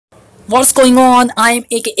What's going on? I'm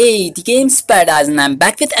aka the Games Paradise and I'm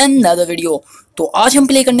back with another video। तो आज हम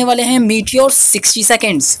play करने वाले हैं Meteor 60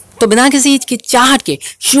 seconds। तो बिना किसी हिचकिचाहट के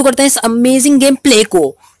शुरू करते हैं इस अमेजिंग गेम प्ले को।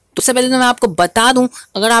 तो सबसे पहले तो मैं आपको बता दूं,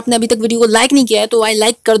 अगर आपने अभी तक वीडियो को लाइक नहीं किया है तो भाई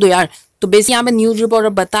लाइक कर दो यार। तो बेसिक यहाँ पे न्यूज रिपोर्टर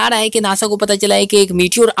बता रहा है कि नासा को पता चला है कि एक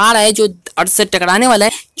मीटियोर आ रहा है जो अर्थ से टकराने वाला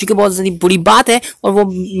है, जो कि बहुत ज़्यादा बुरी बात है। और वो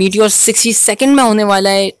मीटियोर 60 सेकंड में होने वाला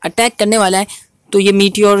है, अटैक करने वाला है। तो ये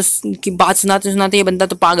मीटियोर की बात सुनाते सुनाते ये बंदा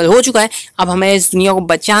तो पागल हो चुका है। अब हमें इस दुनिया को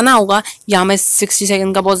बचाना होगा या हमें 60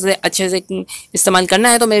 सेकंड का बहुत ज़्यादा अच्छे से इस्तेमाल करना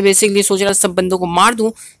है। तो मैं बेसिकली सोच रहा सब बंदों को मार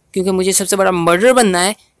दूँ, क्योंकि मुझे सबसे बड़ा मर्डर बनना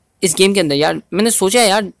है इस गेम के अंदर। यार मैंने सोचा है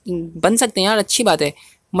यार बन सकते हैं यार, अच्छी बात है,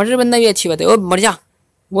 मर्डर बनना भी अच्छी बात है। वो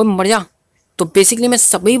मर जा। तो बेसिकली मैं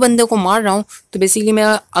सभी बंदे को मार रहा हूँ। तो बेसिकली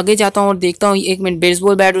मैं आगे जाता हूँ और देखता हूँ, एक मिनट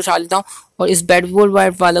बेसबॉल बैट उठा लेता हूँ और इस बेसबॉल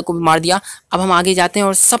बैट वाले को भी मार दिया। अब हम आगे जाते हैं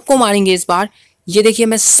और सबको मारेंगे इस बार। ये देखिए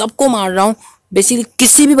मैं सबको मार रहा हूँ, बेसिकली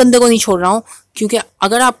किसी भी बंदे को नहीं छोड़ रहा हूँ। क्योंकि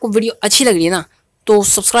अगर आपको वीडियो अच्छी लग रही है ना तो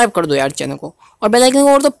सब्सक्राइब कर दो यार चैनल को, और बेल आइकन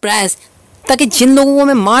को और तो प्रेस, ताकि जिन लोगों को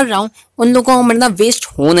मैं मार रहा हूँ उन लोगों को मरना वेस्ट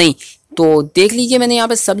हो नहीं। तो देख लीजिए मैंने यहाँ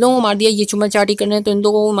पे सब लोगों को मार दिया। ये चुम्मा चाटी कर रहे हैं तो इन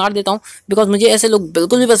लोगों को मार देता हूँ, बिकॉज मुझे ऐसे लोग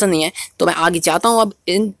बिल्कुल भी पसंद नहीं है। तो मैं आगे जाता हूँ। अब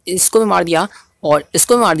इसको भी मार दिया और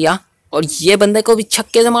इसको भी मार दिया और ये बंदे को भी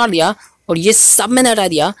छक्के से मार दिया और ये सब मैंने हटा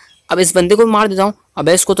दिया। अब इस बंदे को भी मार देता हूँ। अब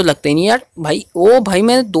इसको तो लगता ही नहीं यार भाई। ओ भाई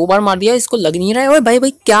मैंने 2 बार मार दिया, इसको लग नहीं रहा है। ओए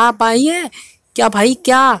भाई क्या भाई है, क्या भाई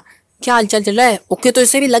क्या हालचाल चल रहा है? ओके तो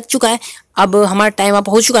इसे भी लग चुका है। अब हमारा टाइम अप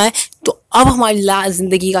हो चुका है। तो अब हमारी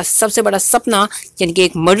ज़िंदगी का सबसे बड़ा सपना यानी कि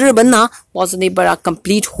एक मर्डर बनना बहुत ज़्यादा बड़ा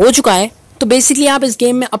कंप्लीट हो चुका है। तो बेसिकली आप इस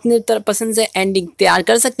गेम में अपने तरफ पसंद से एंडिंग तैयार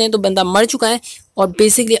कर सकते हैं। तो बंदा मर चुका है और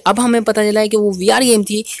बेसिकली अब हमें पता चला है कि वो VR गेम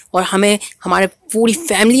थी और हमें हमारे पूरी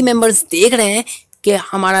फैमिली मेम्बर्स देख रहे हैं कि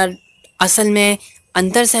हमारा असल में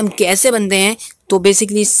अंदर से हम कैसे बनते हैं। तो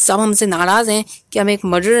बेसिकली सब हमसे नाराज़ हैं कि हम एक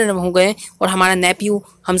मर्डरर हो गए और हमारा नेप्यू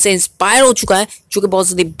हमसे इंस्पायर हो चुका है, जो कि बहुत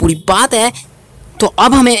ज़्यादा बुरी बात है। तो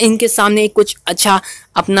अब हमें इनके सामने कुछ अच्छा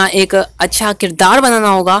अपना एक अच्छा किरदार बनाना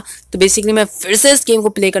होगा। तो बेसिकली मैं फिर से इस गेम को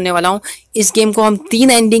प्ले करने वाला हूँ। इस गेम को हम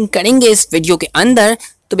 3 एंडिंग करेंगे इस वीडियो के अंदर।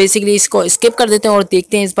 तो बेसिकली इसको स्किप कर देते हैं और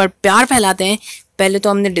देखते हैं इस बार प्यार फैलाते हैं। पहले तो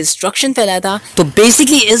हमने डिस्ट्रक्शन फैलाया था। तो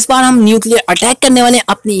बेसिकली इस बार हम न्यूक्लियर अटैक करने वाले हैं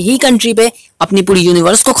अपनी ही कंट्री पे, अपनी पूरी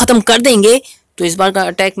यूनिवर्स को ख़त्म कर देंगे। तो इस बार का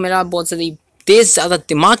अटैक मेरा बहुत ज़्यादा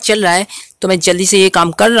दिमाग चल रहा है, तो मैं जल्दी से ये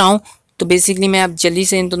काम कर रहा हूँ। तो बेसिकली मैं अब जल्दी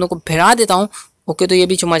से इन दोनों को भिड़ा देता हूँ। ओके तो ये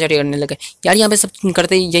भी चुम्मा चाटी करने लगे यार, यहाँ पे सब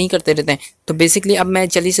यही करते रहते हैं। तो बेसिकली अब मैं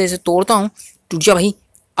जल्दी से इसे तोड़ता हूँ। टूट जा भाई।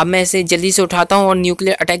 अब मैं इसे जल्दी से उठाता हूँ और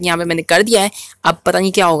न्यूक्लियर अटैक यहाँ पे मैंने कर दिया है। अब पता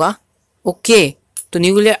नहीं क्या होगा। ओके तो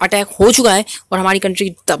न्यूक्लियर अटैक हो चुका है और हमारी कंट्री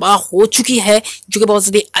तबाह हो चुकी है, जो कि बहुत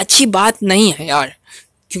ज़्यादा अच्छी बात नहीं है यार,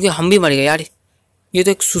 क्योंकि हम भी मर गए यार। ये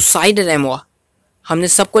तो एक सुसाइड अटैम्प्ट हुआ, हमने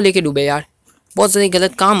सबको लेके डूबे यार, बहुत ज़्यादा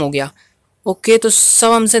गलत काम हो गया। ओके तो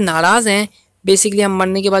सब हमसे नाराज़ हैं। बेसिकली हम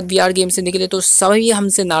मरने के बाद VR गेम से निकले तो सभी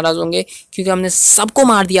हमसे नाराज़ होंगे, क्योंकि हमने सबको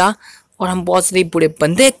मार दिया और हम बहुत ज़्यादा बुरे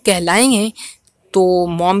बंदे कहलाएंगे। तो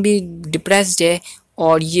मॉम भी डिप्रेस्ड है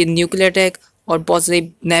और ये न्यूक्लियर अटैक और बहुत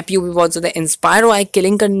ज़्यादा नेप्यू भी बहुत ज़्यादा इंस्पायर हुआ है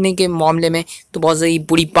किलिंग करने के मामले में। तो बहुत ज़्यादा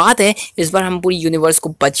बुरी बात है। इस बार हम पूरी यूनिवर्स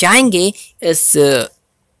को बचाएंगे इस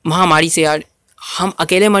महामारी से यार। हम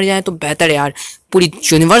अकेले मर जाएं तो बेहतर है यार, पूरी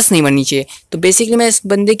यूनिवर्स नहीं मरनी चाहिए। तो बेसिकली मैं इस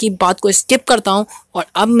बंदे की बात को स्किप करता हूँ और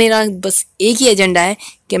अब मेरा बस एक ही एजेंडा है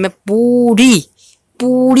कि मैं पूरी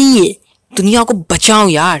दुनिया को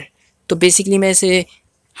बचाऊँ यार। तो बेसिकली मैं इसे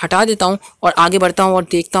हटा देता हूँ और आगे बढ़ता हूँ और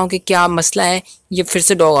देखता हूँ कि क्या मसला है। ये फिर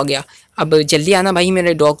से डॉग आ गया। अब जल्दी आना भाई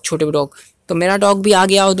मेरे डॉग, छोटे डॉग। तो मेरा डॉग भी आ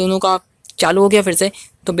गया और दोनों का चालू हो गया फिर से।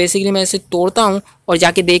 तो बेसिकली मैं इसे तोड़ता हूँ और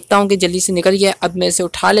जाके देखता हूँ कि जल्दी से निकल गया। अब मैं इसे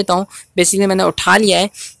उठा लेता हूँ। बेसिकली मैंने उठा लिया है।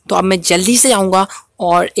 तो अब मैं जल्दी से आऊँगा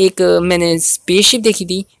और एक मैंने स्पेसशिप देखी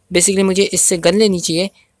थी, बेसिकली मुझे इससे गन लेनी चाहिए।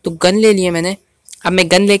 तो गन ले लिए मैंने। अब मैं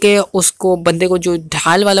गन लेके उसको बंदे को, जो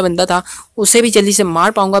ढाल वाला बंदा था, उसे भी जल्दी से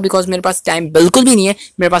मार पाऊंगा, बिकॉज मेरे पास टाइम बिल्कुल भी नहीं है।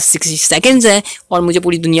 मेरे पास 60 सेकंड्स है और मुझे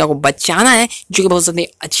पूरी दुनिया को बचाना है, जो कि बहुत ज़्यादा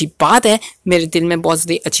अच्छी बात है। मेरे दिल में बहुत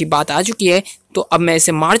ज़्यादा अच्छी बात आ चुकी है। तो अब मैं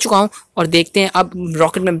इसे मार चुका हूँ और देखते हैं, अब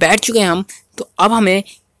रॉकेट में बैठ चुके हैं हम। तो अब हमें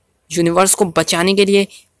यूनिवर्स को बचाने के लिए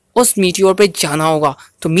उस मीटियोर पे जाना होगा।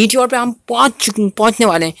 तो मीटियोर पे हम पहुँचने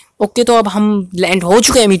वाले हैं। ओके तो अब हम लैंड हो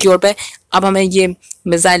चुके हैं मीटियोर पे। अब हमें ये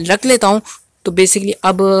मिसाइल रख लेता हूँ। तो बेसिकली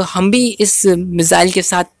अब हम भी इस मिसाइल के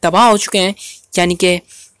साथ तबाह हो चुके हैं, यानी कि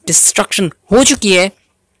डिस्ट्रक्शन हो चुकी है।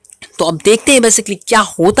 तो अब देखते हैं बेसिकली क्या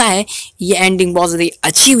होता है। ये एंडिंग बहुत ज़्यादा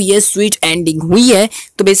अच्छी हुई है, स्वीट एंडिंग हुई है।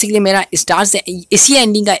 तो बेसिकली मेरा स्टार से इसी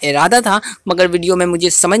एंडिंग का इरादा था, मगर वीडियो में मुझे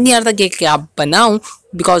समझ नहीं आ रहा था कि क्या बनाऊं,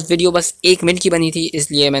 बिकॉज वीडियो बस 1 मिनट की बनी थी,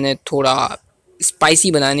 इसलिए मैंने थोड़ा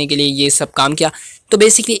स्पाइसी बनाने के लिए ये सब काम किया। तो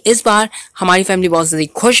बेसिकली इस बार हमारी फैमिली बहुत ज़्यादा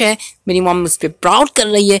खुश है, मेरी मॉम मुझ पर प्राउड कर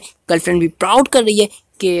रही है, गर्लफ्रेंड भी प्राउड कर रही है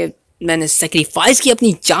कि मैंने सेक्रीफाइस की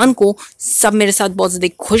अपनी जान को। सब मेरे साथ बहुत ज़्यादा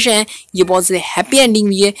खुश हैं, ये बहुत ज़्यादा हैप्पी एंडिंग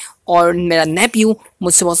हुई है। और मेरा नेप्यू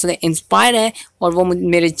मुझसे बहुत ज़्यादा इंस्पायर है और वो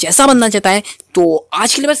मेरे जैसा बनना चाहता है। तो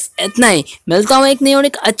आज के लिए बस इतना ही, मिलता हूँ एक नई और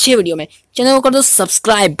एक अच्छे वीडियो में। चैनल को कर दो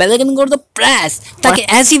सब्सक्राइब, बेल आइकन कर दो प्रेस, ताकि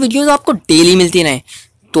ऐसी वीडियोस आपको डेली मिलती रहें।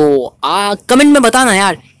 तो कमेंट में बताना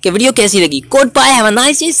यार कि वीडियो कैसी लगी। Good bye, have a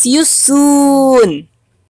nice day, C you soon.